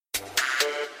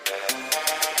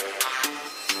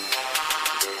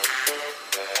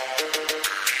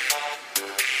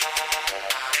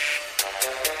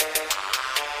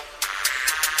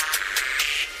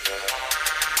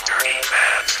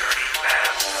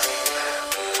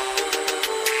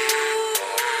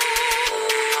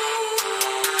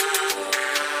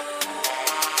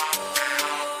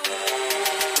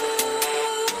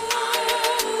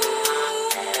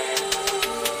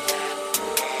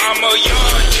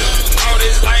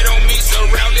his light on me,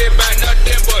 surrounded by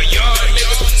nothing but young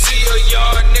niggas. See a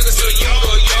young nigga, salute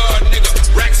a young nigga.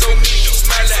 Racks on me, you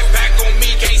smell that back on me,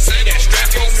 can't see that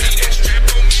strap on me.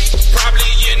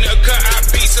 Probably in the cut, I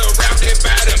be surrounded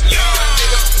by them young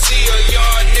niggas. See a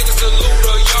young nigga, salute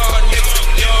a young nigga.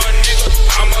 Young nigga,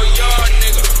 I'm a young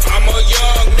nigga. I'm a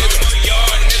young nigga.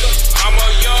 Young nigga, I'm a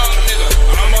young nigga.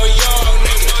 I'm a young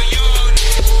nigga.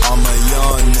 I'm a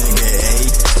young nigga, eh?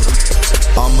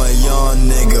 I'm a young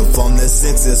nigga from the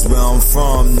sixes where I'm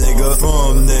from, nigga.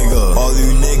 From, nigga. All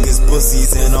you niggas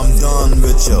pussies and I'm done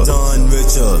with ya. Done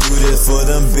with ya. Do this for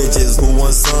them bitches who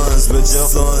want sons with ya.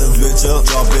 Sons with ya.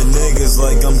 Dropping niggas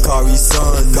like I'm Kari's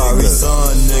son. Kari's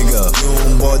son, nigga. You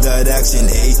don't want that action,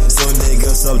 eh? So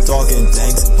niggas stop talking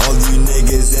thanks. All you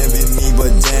niggas envy me,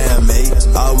 but damn, eh?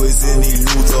 I was in the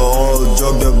Luther, all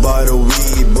drugged up by the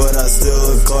weed, but I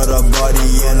still caught a body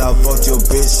and I fucked your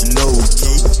bitch low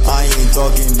key. I ain't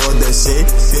talking about that shit.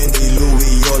 Fendi,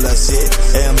 Louis, all that shit.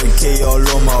 M&K all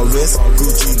on my wrist.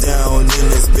 Gucci down in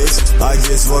this bitch. I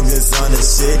just rock this on the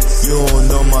shit. You don't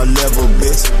know my level,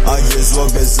 bitch. I just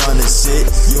rock this on the shit.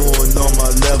 You don't know my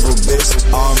level, bitch.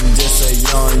 I'm just a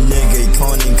young nigga.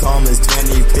 Counting commas,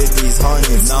 20s, 50s,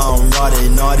 100s. Now I'm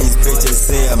riding all these bitches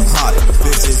say I'm hot.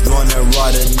 Bitches wanna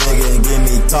ride a nigga and give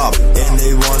me top. And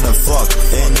they wanna fuck.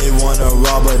 And they wanna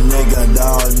rob a nigga.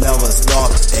 That'll never stop,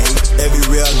 eh?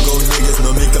 Everywhere I go, niggas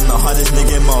know me. I'm the hottest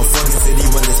nigga in my fucking city.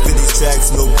 When they spit these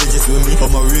tracks, no bitches with me. But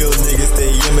my real niggas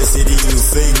stay in my city. You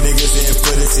fake niggas ain't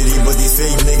for the city, but these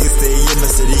fake niggas stay in my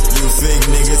city. You fake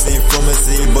niggas ain't from a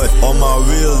city, but all my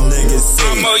real niggas say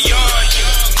I'm a young